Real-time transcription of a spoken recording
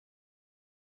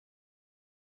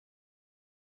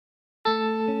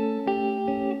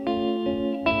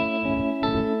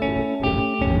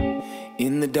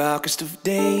darkest of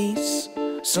days,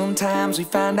 sometimes we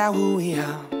find out who we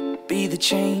are. Be the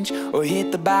change or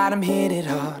hit the bottom, hit it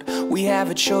hard. We have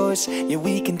a choice, yeah,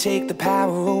 we can take the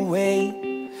power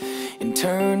away and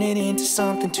turn it into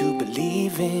something to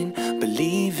believe in.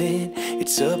 Believe in,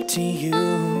 it's up to you.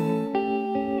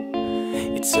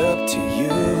 It's up to you.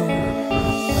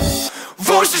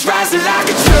 Voices rising like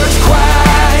a church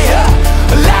choir,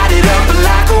 light it up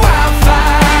like a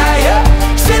wildfire,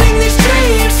 setting these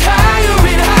dreams higher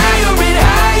and higher and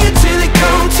higher till they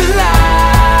come to life.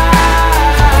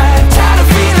 Tired of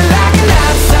feeling like an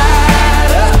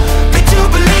outsider, made to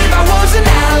believe I was an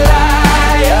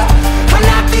outlier. I'm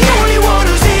not the only one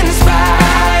who's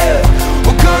inspired.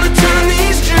 We're gonna turn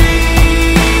these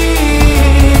dreams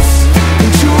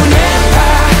into an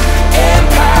empire,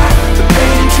 empire. The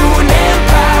pain into an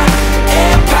empire,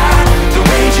 empire. The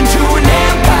rage into an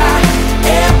empire,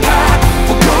 empire.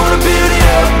 We're gonna build it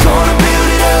up, gonna build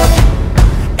it up,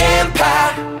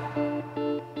 empire.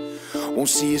 Won't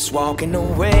see us walking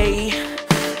away,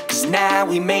 'cause now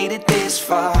we made it this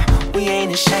far. We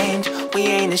ain't ashamed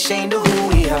of who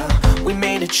we are. We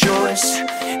made a choice,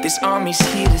 this army's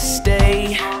here to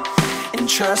stay. And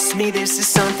trust me, this is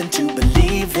something to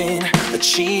believe in.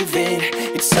 Achieve it,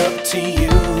 it's up to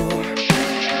you.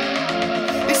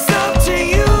 It's up to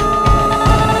you.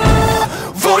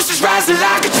 Voices rising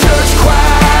like a church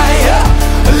choir,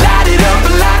 light it up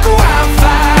like a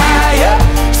wildfire,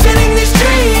 setting these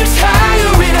dreams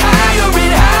higher and higher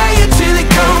and higher till they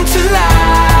come to life.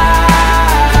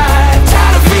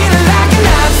 Tired of feeling like an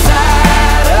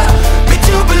outsider, made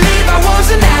to believe I was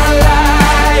an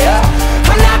outlier.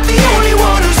 I'm not the only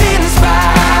one who's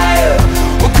inspired.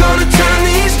 We're gonna turn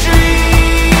these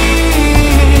dreams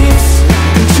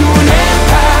into an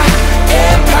empire,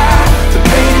 empire. The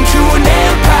pain into an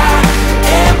empire,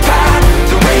 empire.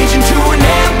 The rage into an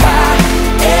empire,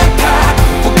 empire.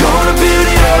 We're gonna build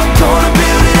it up, gonna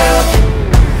build it up,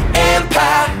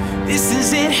 empire. This is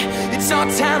it, it's our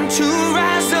time to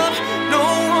rise up. No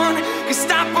one can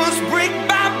stop us. Brick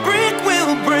by brick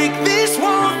we'll break this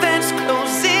wall that's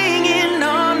closing in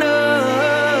on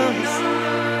us.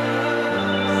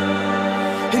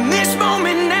 In this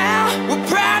moment now, we're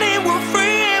proud and we're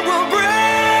free and we're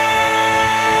brave.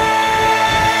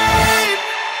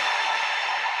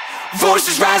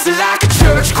 Voices rising like a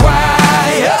church choir,